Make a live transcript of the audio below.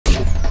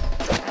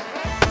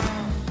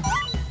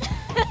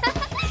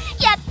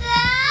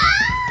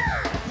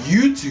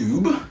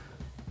YouTube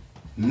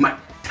待っ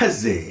た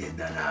ぜ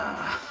だ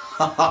な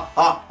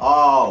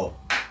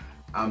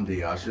I'm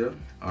Deyasha.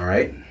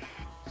 Alright.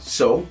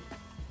 So,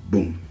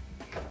 boom.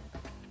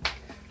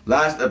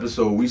 Last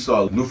episode we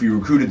saw Luffy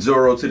recruited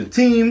Zoro to the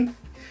team.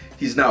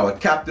 He's now a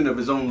captain of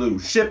his own little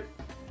ship.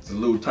 It's a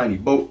little tiny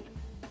boat.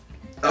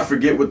 I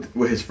forget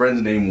what his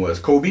friend's name was.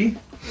 Kobe?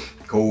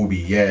 Kobe,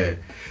 yeah.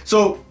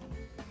 So,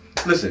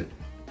 listen.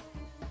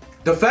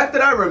 The fact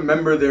that I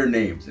remember their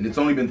names, and it's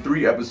only been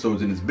 3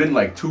 episodes and it's been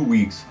like 2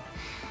 weeks,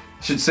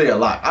 should say a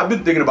lot. I've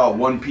been thinking about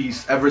One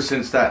Piece ever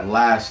since that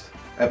last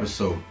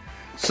episode.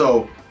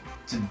 So,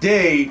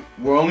 today,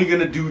 we're only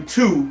gonna do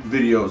 2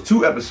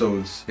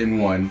 episodes in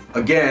one.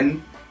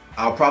 Again,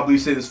 I'll probably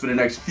say this for the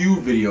next few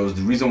videos.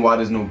 The reason why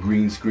there's no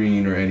green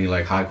screen or any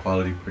like high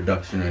quality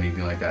production or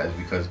anything like that is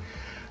because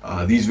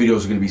these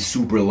videos are gonna be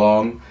super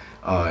long.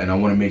 And I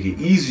want to make it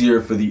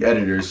easier for the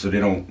editors so they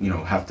don't,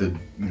 have to,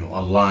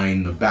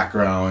 align the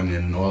background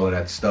and all of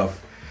that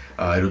stuff.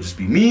 It'll just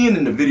be me and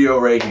in the video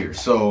right here.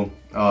 So,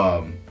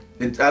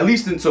 at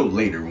least until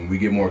later when we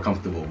get more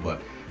comfortable. But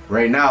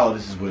right now,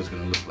 this is what it's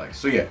going to look like.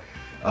 So yeah,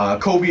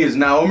 Kobe is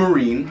now a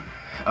Marine,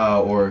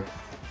 or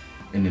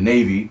in the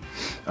Navy.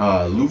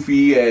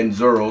 Luffy and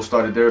Zoro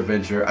started their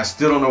adventure. I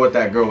still don't know what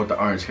that girl with the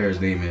orange hair's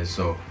name is.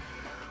 So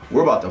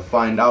we're about to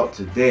find out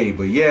today.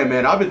 But yeah,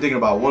 man, I've been thinking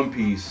about One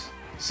Piece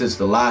since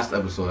the last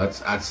episode.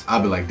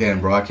 I've been like,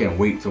 damn bro, I can't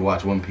wait to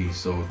watch One Piece.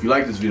 So if you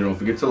like this video, don't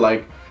forget to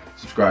like,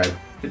 subscribe,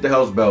 hit the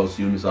hell's bell so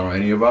you don't miss out on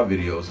any of our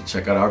videos, and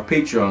check out our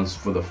Patreons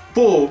for the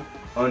full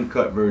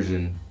uncut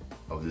version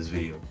of this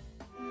video.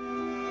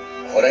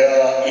 これ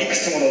はいく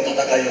つもの戦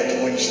いを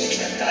共にしてき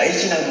た大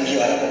事な麦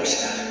わら帽子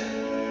だ。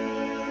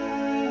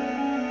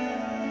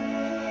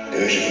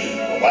ルフィ、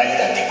お前に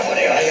だってこ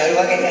れはやる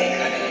わけにはい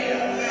かねえ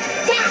よ。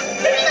じゃあ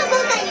次の航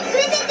海に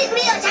連れてってく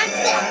れよ、シャンク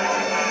ス。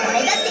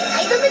俺だって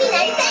海賊に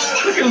なりたいん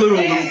だ。 Look at little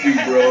Luffy,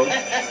 bro.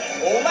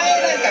 お前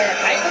なんかが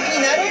海賊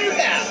になれる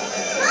か。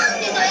なん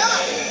でだよ。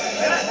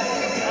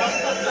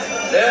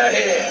ルフ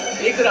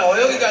ィ、いくら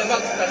泳ぎがうま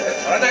くったって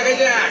それだけ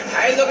じゃ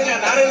海賊には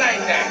なれない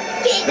んだ。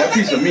That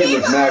piece of meat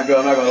looks mad good.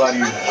 I'm not gonna lie to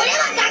you. これ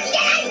はガキじ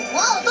ゃない。も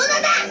う大人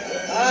だ。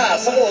ああ、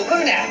そこ怒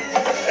るな。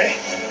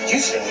ジュー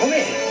ス飲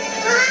め。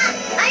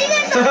ありが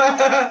とう。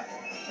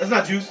That's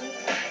not juice.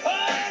 ほ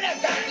ら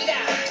ガキだ。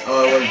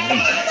Oh, it wasn't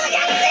juice.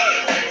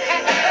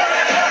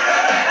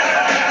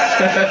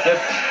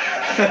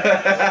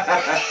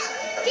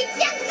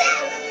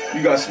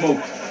 You got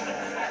smoked.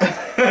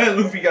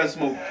 Luffy got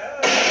smoked.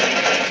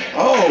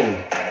 Oh.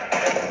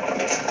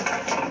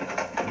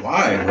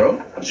 Why,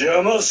 bro?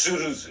 邪魔す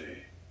るぜ。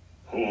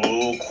お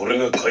お、これ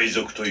が海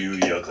賊という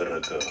輩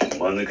か。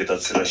間抜けた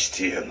面し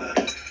てやが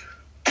る。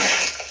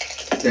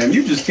Damn,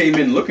 you just came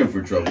in looking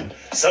for trouble.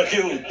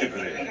 酒を売って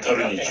くれ。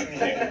樽に10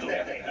杯ほど。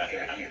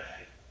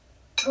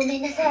ごめ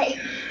んなさい。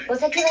お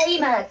酒は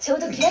今ちょう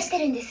ど切らして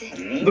るんです。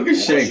Look at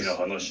Shanks. お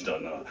かしな話だ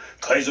な。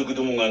海賊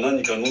どもが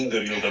何か飲んで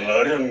るようだが、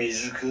あれは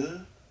水か？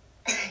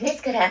で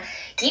すから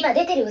今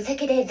出てるお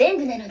酒で全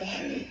部なので。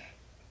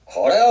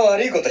これは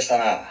悪いことした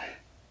な。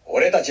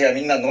俺たちが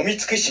みんな飲み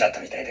尽くしちまっ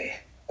たみたい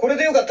で。これ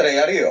でよかったら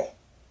やるよ。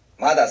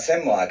まだ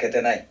栓も開け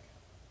てない。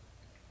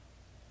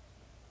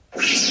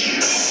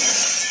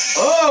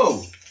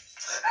Oh!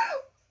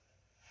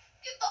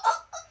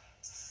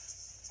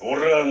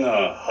 俺は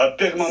な、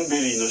800万ベ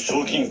リーの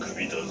賞金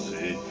首だ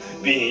ぜ。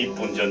瓶1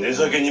本じゃ値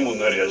下げにも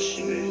なりゃ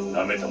しねえ。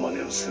なめた真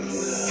似をするな。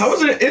 How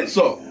was it an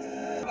insult?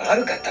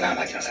 悪かったな、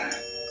牧野さん。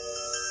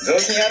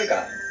雑巾あるか？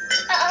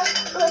あ、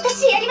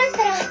私やります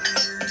から。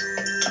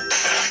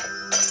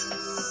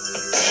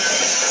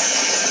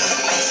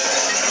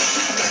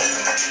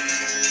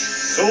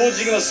掃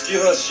除が好き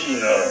らしい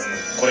な。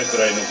これく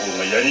らいの方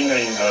がやりが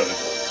いがあるだろ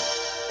う。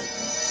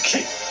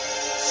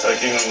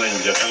酒がない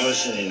んじゃ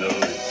話になら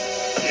ない。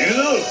言うぞ。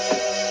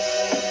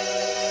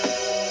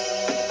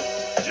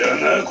じゃあ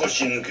な、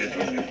腰抜けと。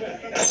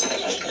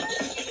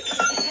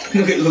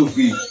 Look at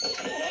Luffy.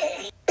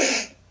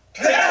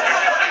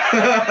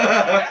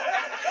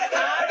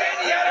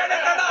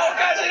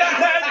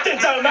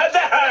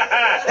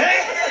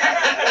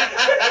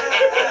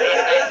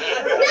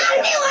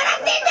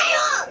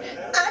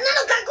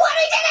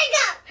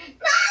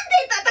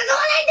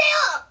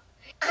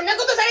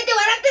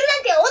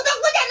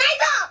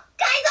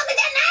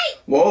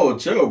 Whoa,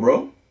 chill,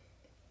 bro.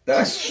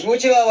 That's 気持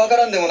ちはわか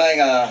らんでもない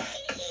が、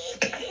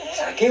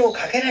酒を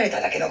かけられ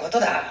ただけのこと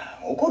だ。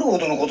怒るほ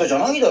どのことじゃ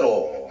ないだろう。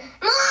も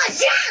う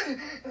知ら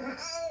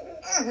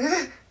ん。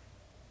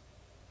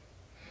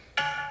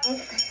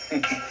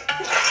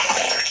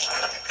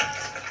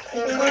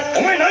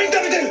お前何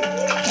食べてる？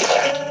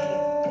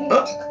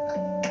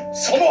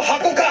その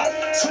箱か。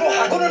その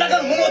箱の中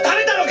のものを食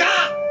べたのか？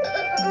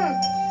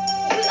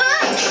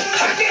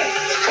吐け。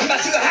今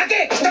すぐ吐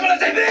け。貴様ら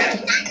全部。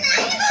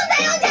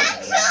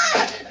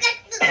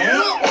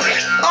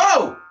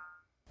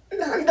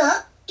なん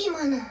だ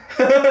今の。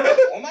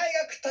お前が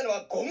食ったの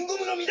はゴムゴ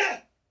ムの実だ。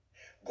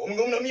ゴム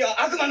ゴムの実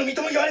は悪魔の実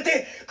とも言われ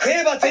て、食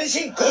えば全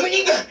身ゴム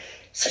人間、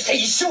そして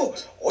一生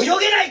泳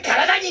げない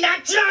体にな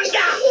っちまうんだ。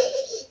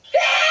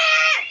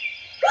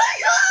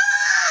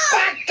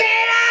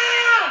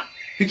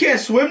He can't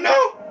swim now?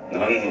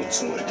 何の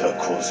つもりだ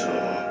小僧。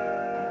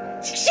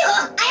畜生、謝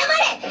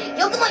れ。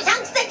よくもシャ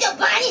ンクスたちを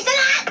バカにしたな。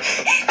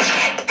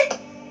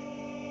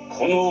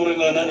この俺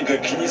が何か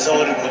気に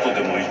障ることで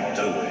も言っ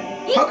たがい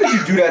い。 How could you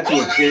do that to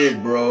a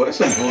kid, bro? That's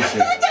some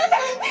bullshit.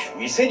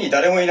 店に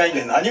誰もいないん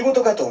で何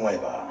事かと思え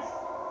ば、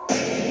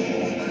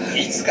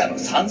いつかの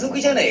山賊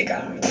じゃねえ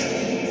か。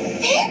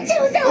船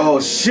長さん。 Oh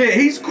shit,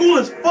 he's cool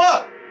as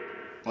fuck.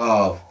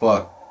 Oh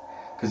fuck.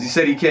 Because he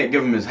said he can't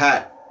give him his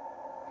hat.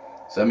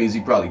 So that means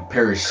he probably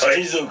perished.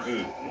 海賊、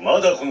ま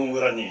だこの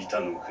村にいた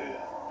のか。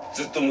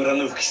ずっと村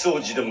の拭き掃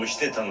除でもし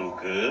てたの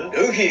か。ル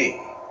フィ、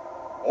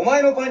お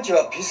前のパンチ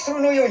はピスト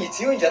ルのように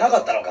強いんじゃなか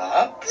ったの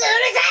か？うる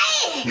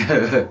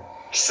さい。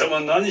貴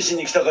様何し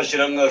に来たか知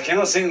らんが怪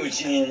我せんう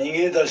ちに逃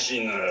げ出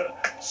しな。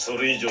そ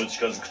れ以上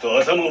近づくと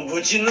頭を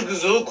ぶち抜く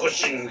ぞ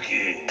腰抜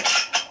け。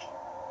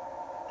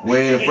 We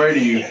ain't afraid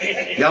of you.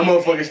 Y'all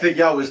motherfuckers think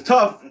y'all was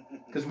tough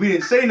because we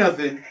didn't say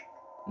nothing.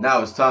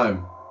 Now it's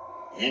time.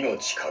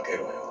 命かけ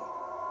ろよ。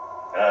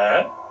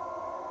ああ？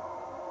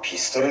ピ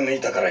ストル抜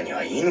いたからに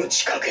は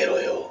命かけろ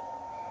よ。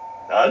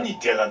何言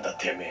ってやがんだ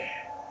てめえ。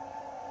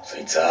そ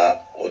いつ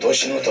は脅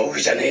しの道具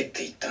じゃねえっ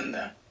て言ったん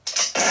だ。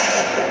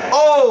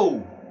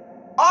Oh!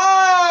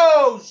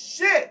 Oh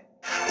shit!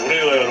 俺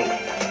がやろう。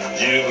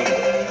十分だ。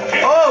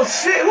Oh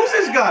shit! Who's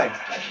this guy?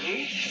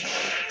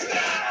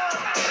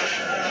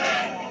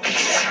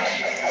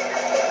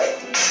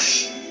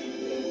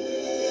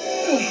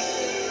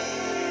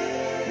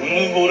 う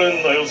ぬぼれ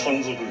んなよ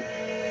山賊。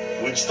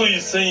うちと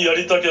一戦や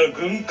りたきゃ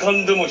軍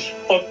艦でも引っ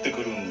張って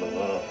くるんだな。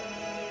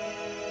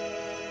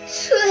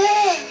すえ。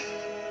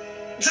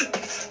ちょっ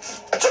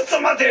と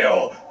待て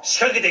よ。仕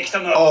掛けてきた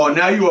のは。 Oh,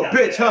 now you a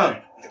bitch,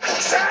 huh?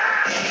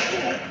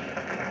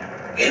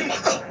 エンマ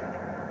か。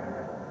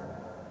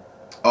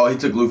 Oh, he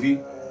took Luffy.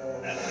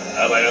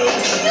 あばよ。あ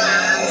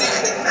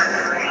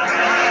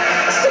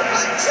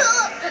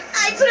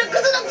いつらク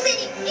ズのくせに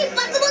一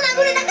発も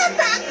殴れなかっ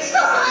た。くそ。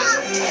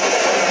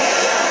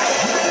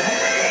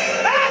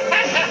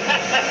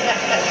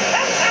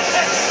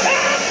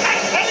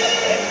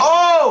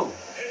 Oh!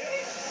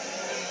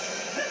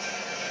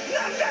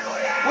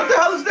 What the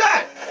hell is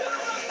that?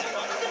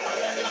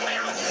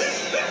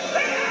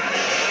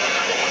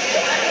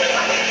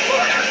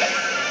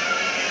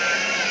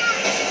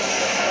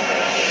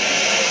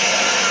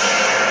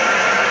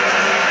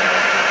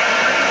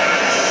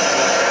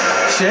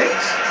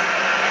 Shanks?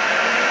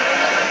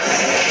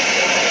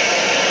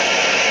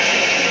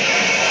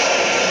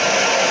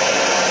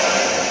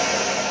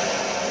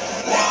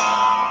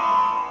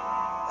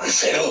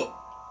 Zero.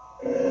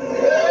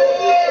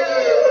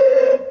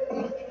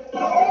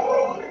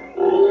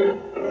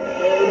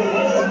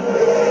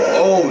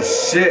 Oh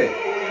shit.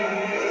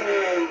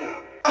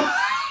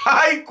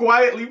 I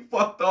quietly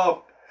fucked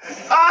off.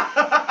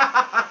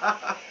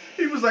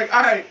 He was like,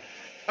 alright,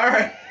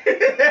 alright.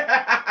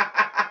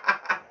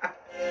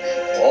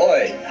 お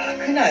い、泣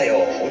くなよ。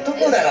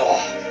男だろ。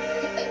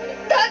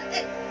だっ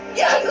て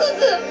ジャンクス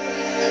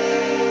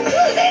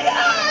腕が。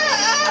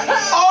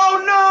 Oh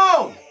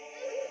no!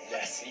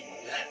 安いも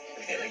んな。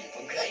腕の一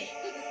本くらい。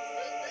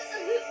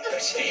無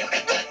事でよかっ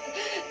た。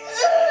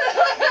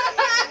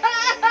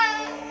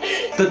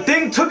 The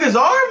thing took his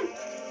arm?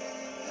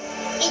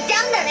 いっち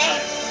ゃうんだね。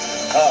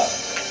あ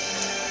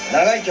あ、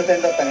長い拠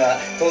点だったが、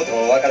とうとう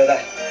お別れだ。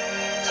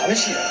寂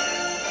しいな。あ、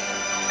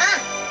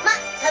ま、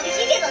寂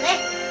しいけどね。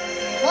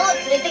もう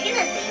連れてけ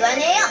なんて言わ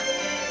ねえよ。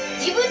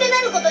自分で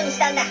なることにし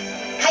たんだ。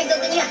海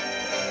賊には。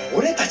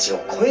俺たち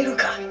を超える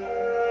か。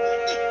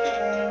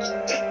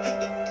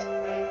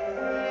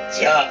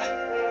じゃあ、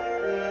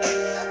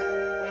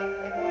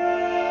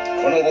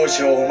この帽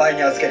子をお前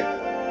に預ける。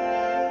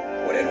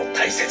俺の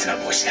大切な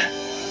帽子だ。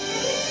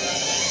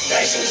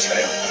大事にしろ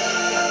よ。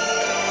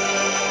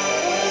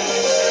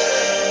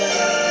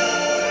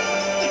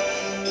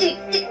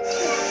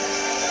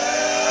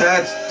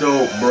 That's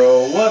dope,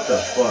 bro. What the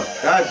fuck?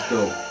 That's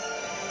dope.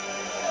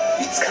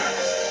 いつか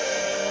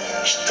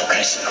きっと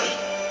返しに来い。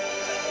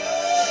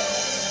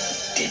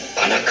立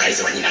派な海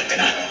賊になって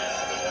な。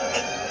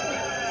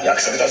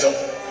約束だぞ、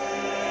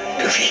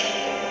ルフィ。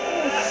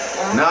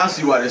 Now I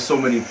see why there's so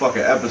many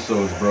fucking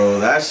episodes, bro.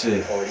 That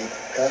shit.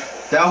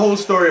 That whole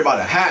story about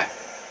a hat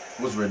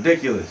was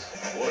ridiculous.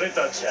 俺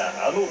たちは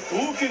あの道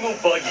家の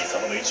バギー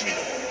様の一味の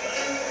ものだ。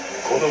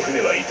この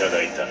船はいた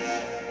だいた。あ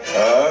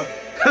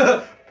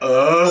あ。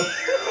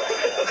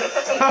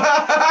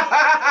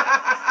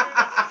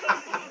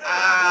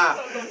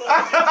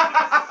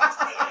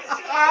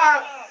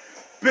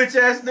Bitch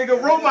ass nigga,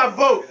 row my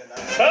boat.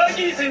 バ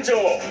ギー船長、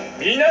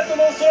港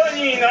の空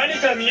に何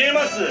か見え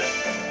ます。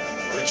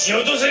撃ち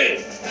落とせ。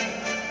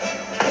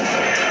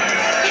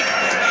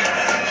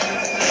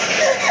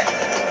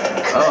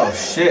Oh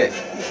shit.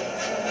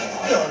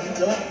 なん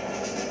だ。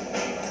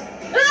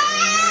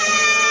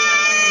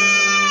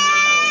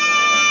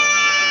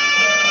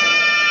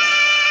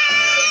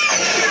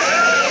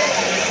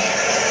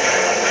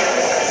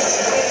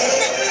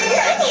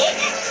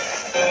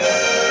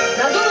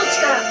謎の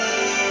力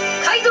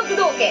海賊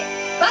道家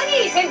バニ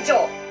ー船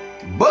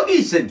バギ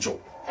ー船長。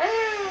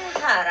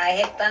腹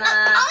減ったな。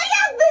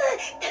親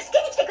分、助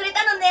けに来てくれ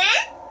たのね。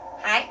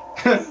はい。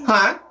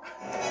はい。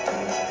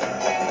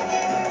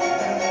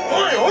お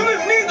い、おね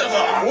えだぞ。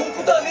追う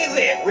ことはねえ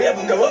ぜ。親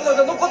分がわざわ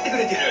ざ残ってく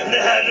れてる。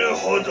なる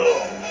ほど。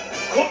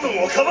子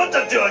分をかばっ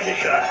たってわけ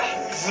か。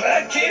ふ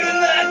ざける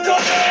な、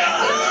こ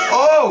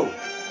Oh!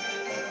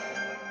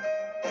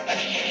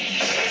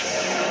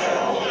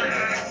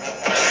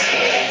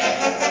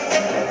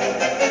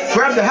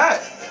 Grab the hat!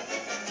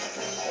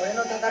 俺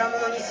の宝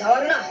物に触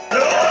るな。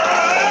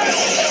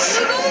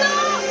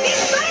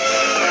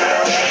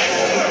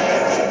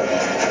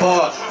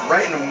Fuck!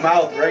 Right in the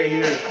mouth, right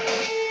here.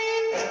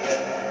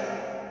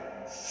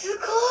 す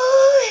ごい。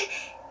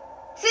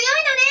強い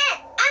のね、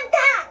あんた。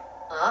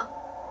あ、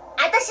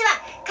私は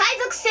海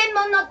賊専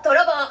門の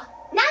泥棒、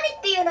ナミ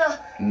っていうの。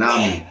 Nami.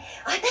 ねえ、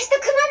私と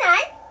組まな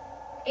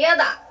い？や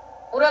だ。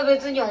俺は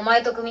別にお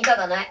前と組みた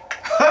かない。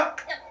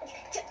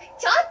ち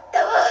ょっと。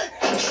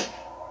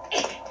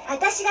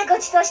私がご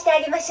馳走してあ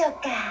げましょうか。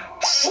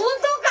本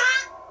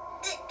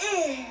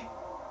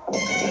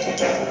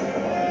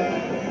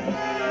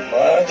ま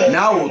だ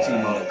Now we'll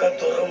team up.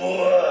 泥棒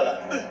は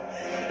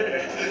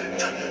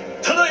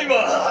ただい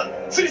ま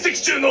追跡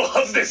中の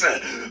はずです。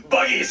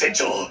バギー船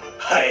長。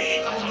は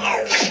い。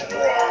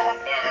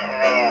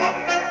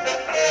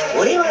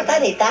俺は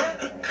誰だ？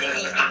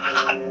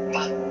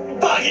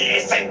バギー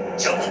船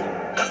長。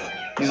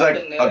 He's like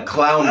a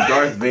clown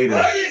Darth Vader.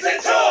 バギー船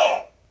長。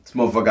 This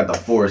motherfucker got the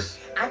force.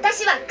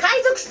 私は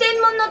海賊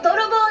専門の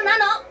泥棒な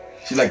の。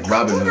 She's like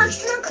Robin こんな Hood. キ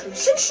スなんかと一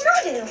緒にし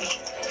ないでよ。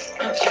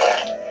当。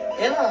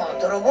でも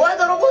泥棒は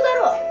泥棒だ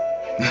ろ。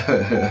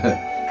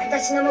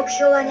私の目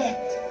標はね、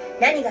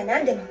何が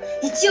何でも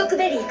1億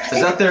ベリー Is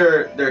稼ぐ。 that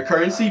their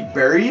currency?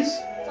 Berries?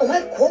 お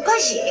前航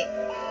海士？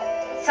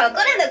そこ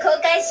らの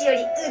航海士よ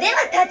り腕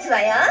は立つ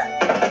わよ。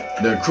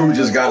 Their crew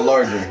just got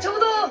larger. ちょう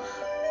ど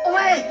お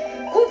前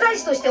航海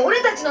士として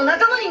俺たちの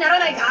仲間になら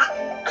ないか？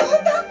本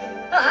当？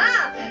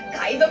ああ、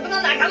海賊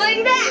の仲間入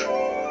りだ。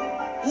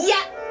いや、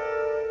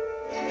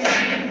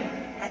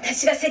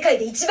私が世界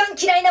で一番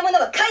嫌いなもの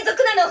は海賊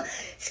なの。好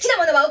きな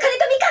ものはお金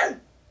とみか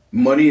ん。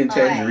 Money and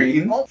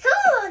tangerines? そ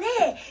う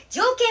ね、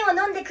条件を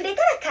飲んでくれ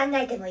たら考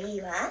えてもい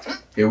いわ。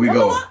 Here we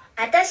go.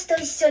 私と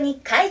一緒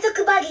に海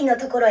賊バギーの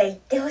ところへ行っ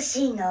てほ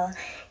しいの。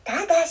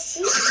ただ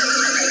し、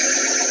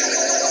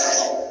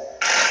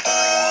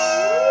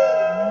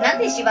なん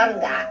で縛る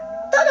んだ？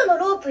ただの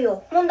ロープ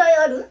よ。問題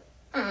ある？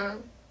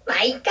ま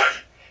あいっか。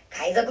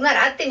海賊な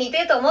ら会ってみて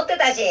えと思って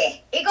たし、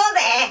行こう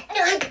ぜ。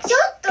ちょ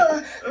っ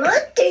と待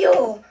ってよ。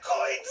こい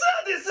つ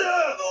らです。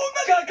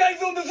が海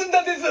賊を盗ん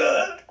だんです。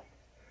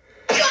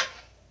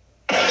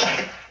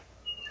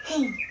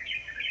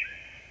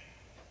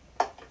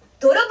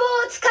泥棒を捕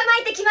ま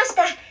えてきまし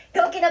た。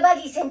道家のバ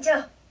ギー船長。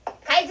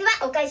海図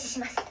はお返しし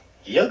ます。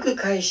よく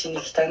返しに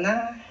来た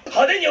な。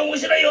派手に面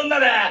白い女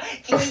だ。 A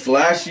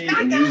flashy,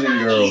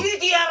 amusing girl. 入れ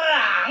てやら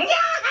ん。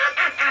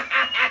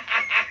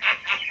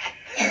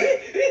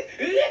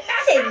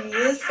潜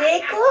入成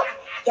功。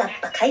やっ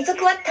ぱ海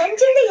賊は単純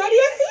でやり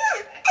やす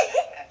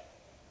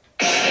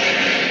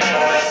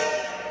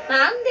いわ。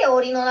なんで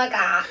檻の中？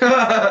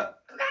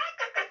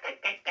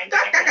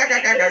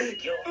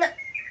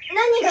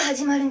何が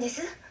始まるんで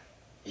す？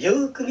よ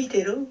ーく見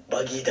てろ、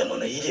バギー玉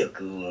の威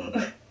力を。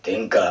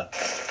天下。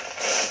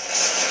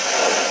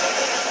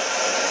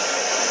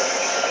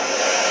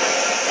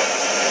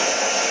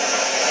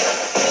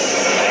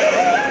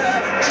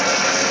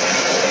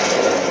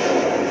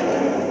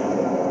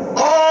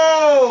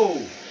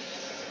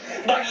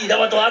バギー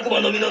玉と悪魔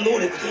の実の能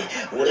力で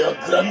俺は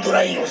グランド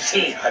ラインを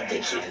制覇で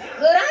きる。グラン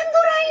ドラ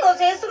インを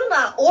制するの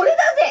は俺だ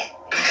ぜ。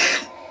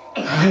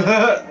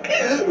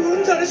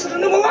うんざりする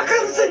のもわか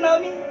るぜ、ナ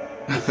ミ。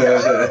そう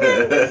なん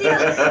ですよ。ち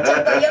ょ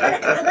っと世の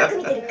中甘く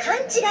見てる勘違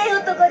い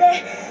男で、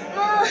も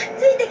う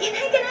ついていけな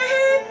いかな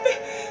って。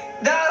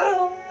だろ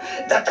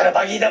う。だったら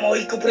バギー玉を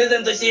1個プレゼ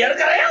ントしてやる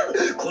からよ。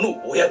この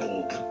親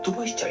分をぶっ飛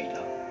ばしちゃいな。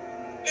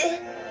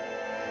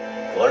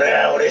これ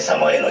は俺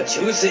様への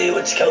忠誠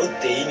を誓うっ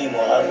て意味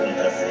もあるん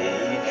だぜ。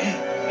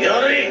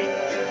やれ。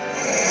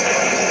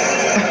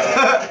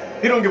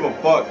He don't give a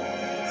fuck.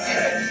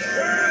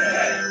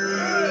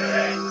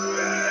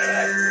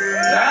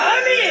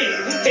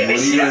 何？てめえ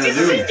知らせ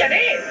すんじゃね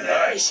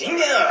え。おい信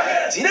玄、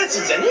じらす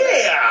んじゃねえ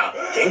よ。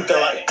喧嘩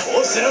はこ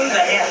うするんだ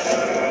よ。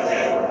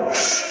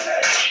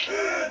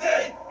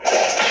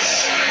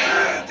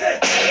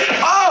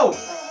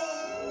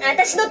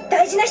私の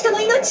大事な人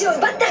の命を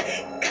奪った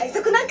海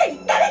賊なんかに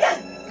誰が？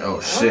 Oh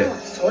shit.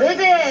 それ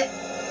で、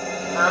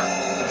火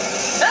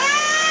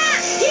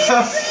つい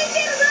て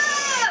るぞ。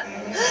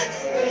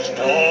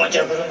人をお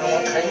ちょくるの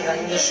も大概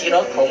にし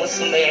ろ、小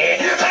娘。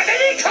派手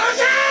に殺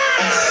せ。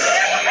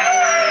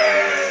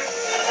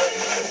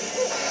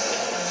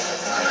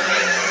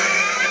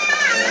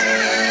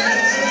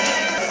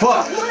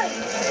 Fuck.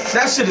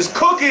 That shit is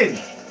cooking.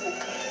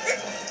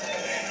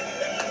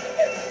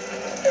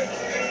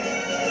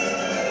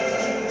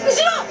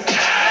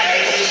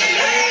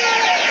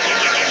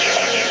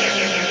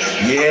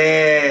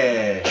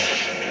 Yeah.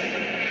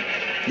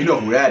 You know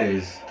who that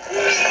is.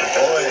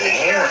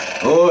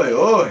 おい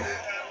おい Oi, oi.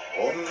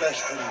 女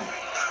一人に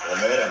お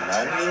前ら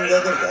何人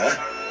がかりか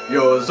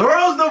Yo,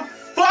 Zoro's the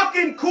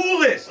fucking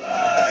coolest.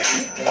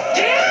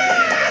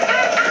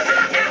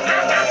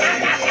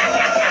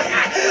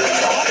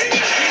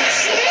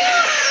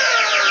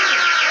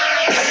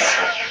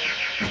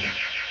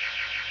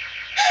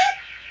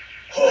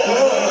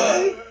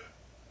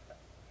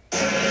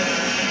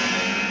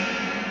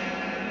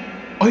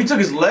 Oh, he took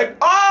his leg.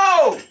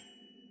 Oh!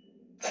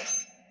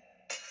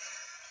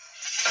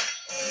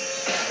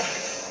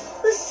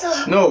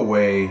 嘘。 No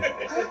way. 何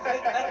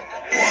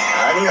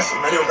がそ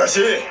んなにおかし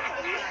い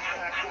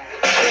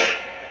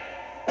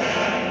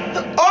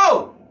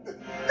Oh!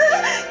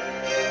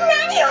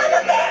 何よあの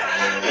手。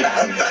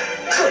なんだこ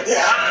りゃ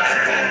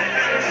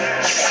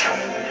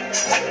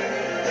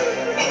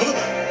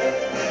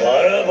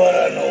バラバ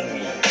ラの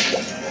実、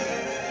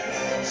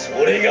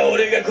それが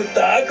俺が食っ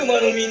た悪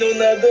魔の実の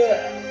名だ。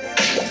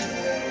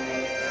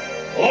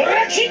俺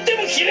は切って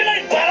も切れな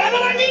いバラバ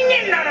ラ人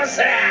間なの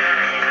さ。い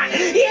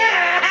や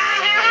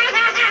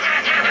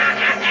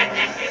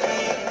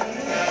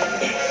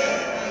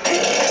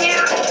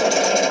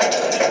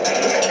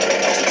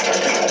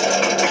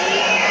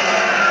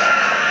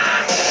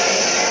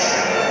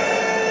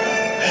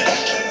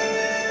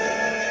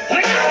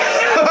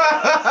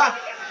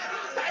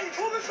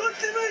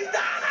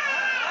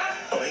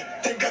おい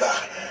天下だ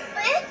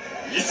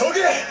急げ待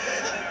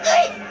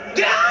て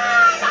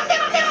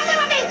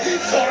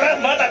それは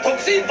まだ特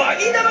製バ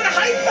ギー玉が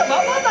入ったま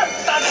まだっ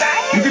たぜ。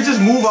 You could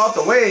just move out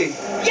the way.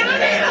 や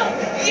めろ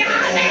や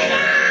めろ。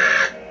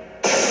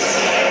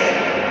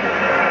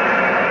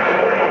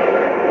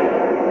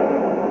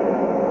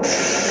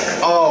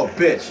 Oh,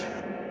 bitch.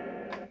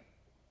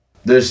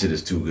 This shit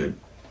is too good.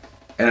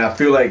 And I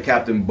feel like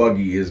Captain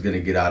Buggy is gonna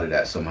get out of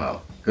that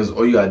somehow. Because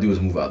all you gotta do is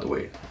move out the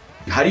way.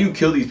 How do you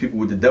kill these people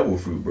with the devil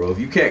fruit, bro? If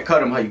you can't cut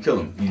them, how you kill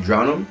them? You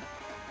drown them?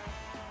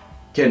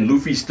 Can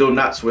Luffy still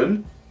not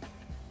swim?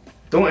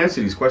 Don't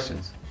answer these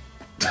questions.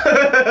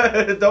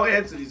 Don't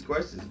answer these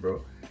questions,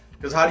 bro.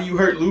 Because how do you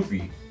hurt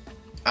Luffy?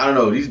 I don't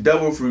know. These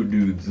devil fruit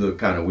dudes look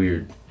kind of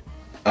weird.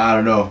 I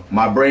don't know.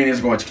 My brain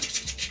is going...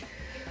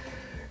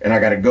 And I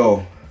gotta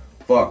go.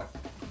 Fuck.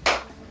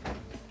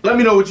 Let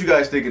me know what you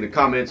guys think in the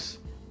comments.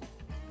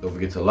 Don't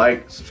forget to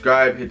like,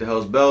 subscribe, hit the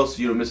hell's bell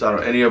so you don't miss out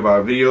on any of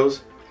our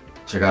videos.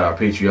 Check out our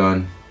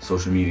Patreon,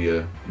 social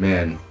media.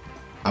 Man,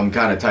 I'm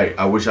kind of tight.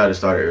 I wish I'd have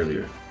started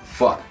earlier.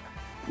 Fuck.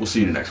 We'll see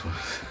you in the next one.